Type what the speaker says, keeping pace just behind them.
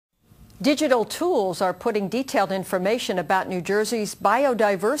Digital tools are putting detailed information about New Jersey's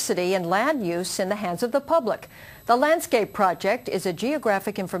biodiversity and land use in the hands of the public. The Landscape Project is a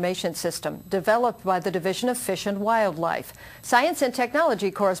geographic information system developed by the Division of Fish and Wildlife. Science and Technology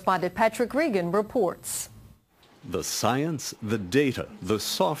correspondent Patrick Regan reports. The science, the data, the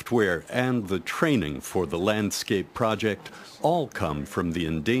software, and the training for the Landscape Project all come from the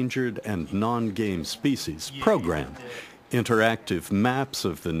Endangered and Non-Game Species program. Interactive maps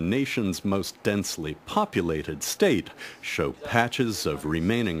of the nation's most densely populated state show patches of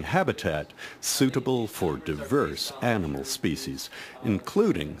remaining habitat suitable for diverse animal species,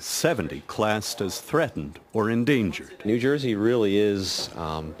 including 70 classed as threatened or endangered. New Jersey really is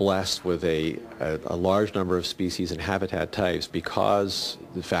blessed with a large number of species and habitat types because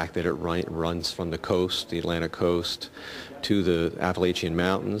the fact that it runs from the coast, the Atlantic coast, to the Appalachian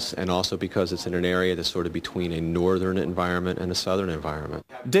Mountains, and also because it's in an area that's sort of between a northern environment and a southern environment.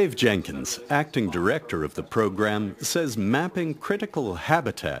 Dave Jenkins, acting director of the program, says mapping critical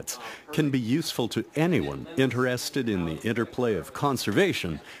habitats can be useful to anyone interested in the interplay of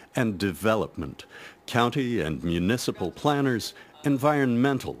conservation and development. County and municipal planners,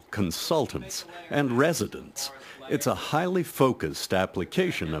 environmental consultants, and residents. It's a highly focused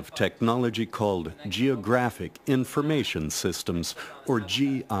application of technology called Geographic Information Systems, or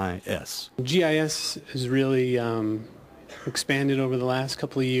GIS. GIS has really expanded over the last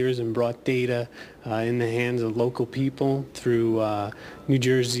couple of years and brought data in the hands of local people through New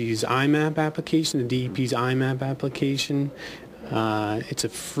Jersey's IMAP application, the DEP's IMAP application. It's a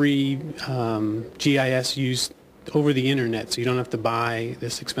free GIS used over the internet, so you don't have to buy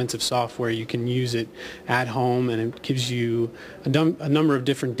this expensive software. You can use it at home, and it gives you a number of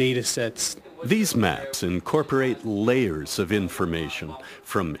different data sets. These maps incorporate layers of information,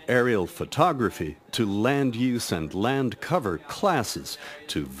 from aerial photography to land use and land cover classes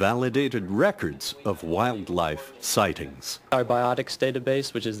to validated records of wildlife sightings. Our biotics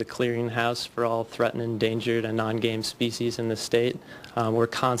database, which is the clearinghouse for all threatened, endangered, and non-game species in the state, we're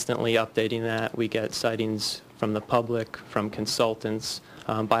constantly updating that. We get sightings from the public, from consultants,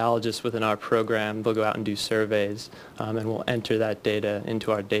 biologists within our program. They'll go out and do surveys, and we'll enter that data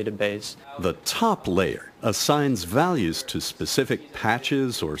into our database. The top layer assigns values to specific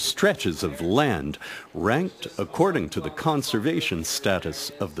patches or stretches of land ranked according to the conservation status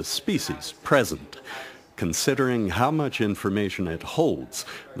of the species present. Considering how much information it holds,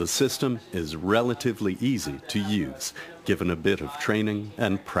 the system is relatively easy to use, given a bit of training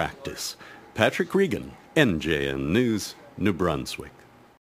and practice. Patrick Regan, NJN News, New Brunswick.